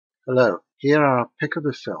Hello, here are a pick of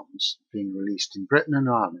the films being released in Britain and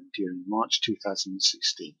Ireland during March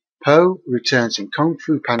 2016. Poe returns in Kung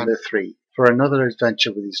Fu Panda 3 for another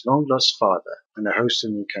adventure with his long-lost father and a host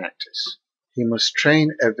of new characters. He must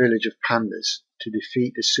train a village of pandas to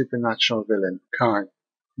defeat the supernatural villain Kai.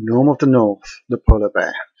 Norm of the North, the polar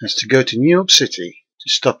bear, has to go to New York City to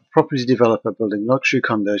stop a property developer building luxury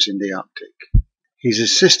condos in the Arctic. He's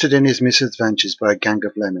assisted in his misadventures by a gang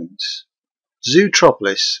of lemmings.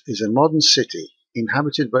 Zootropolis is a modern city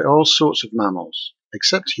inhabited by all sorts of mammals,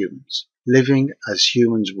 except humans, living as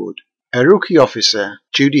humans would. A rookie officer,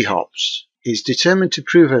 Judy Hopps, is determined to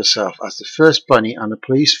prove herself as the first bunny on a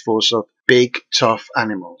police force of big, tough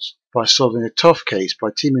animals by solving a tough case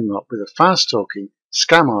by teaming up with a fast-talking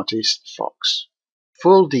scam artist, Fox.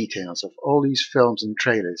 Full details of all these films and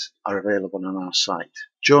trailers are available on our site.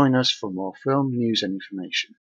 Join us for more film news and information.